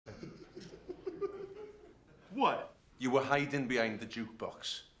What? You were hiding behind the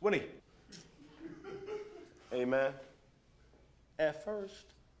jukebox, weren't he? Hey, man. At first,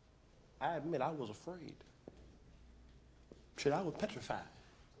 I admit I was afraid. Shit, I was petrified.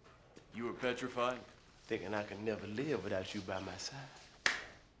 You were petrified? Thinking I could never live without you by my side.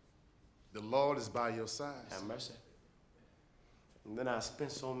 The Lord is by your side. Have mercy. And then I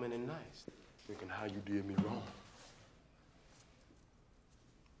spent so many nights thinking how you did me wrong.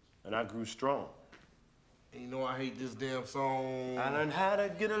 And I grew strong. And you know I hate this damn song. I learned how to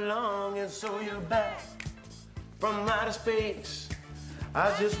get along, and so you're back from outer space.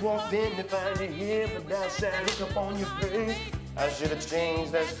 I just walked in to find you here, but that sad look up on your face. I should have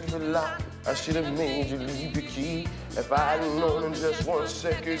changed that stupid lock. I should have made you leave your key. If I hadn't known in just 1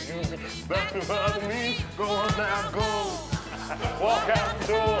 second you'd be back behind me. Go on now, go. Walk out the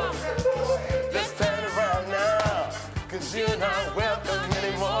door. Just turn around now, 'cause you're not welcome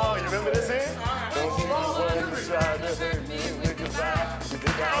anymore. You remember this here? Don't you want to try to hurt me with your goodbye? You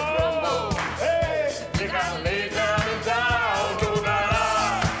think I'll crumble? Hey, think I'll lay down and die? No, not I.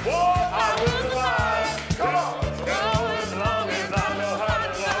 Oh, I will survive. Come on. As long as I know how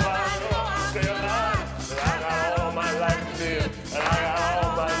to love, I know I'll stay alive. And I got all my life to live, and I got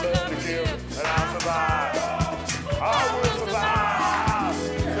all my love to give, and I'll survive. I will survive.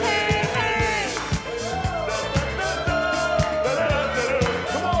 Hey, hey.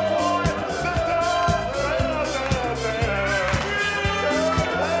 Come on, boy.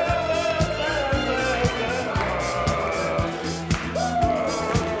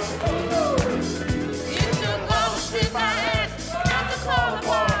 You took all the shit I asked, got to call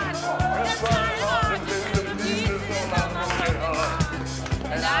apart. That's why it's hard to see the pieces of my heart.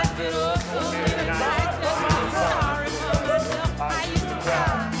 And I've been up so many nights that I'm sorry for myself. I used to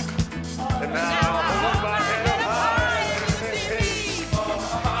cry. And now I hold my head up high.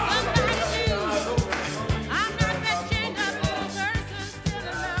 I'm not that chained up little person still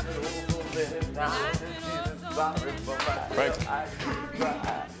in love. Sorry for my I feel so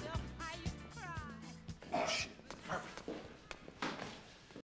Frank.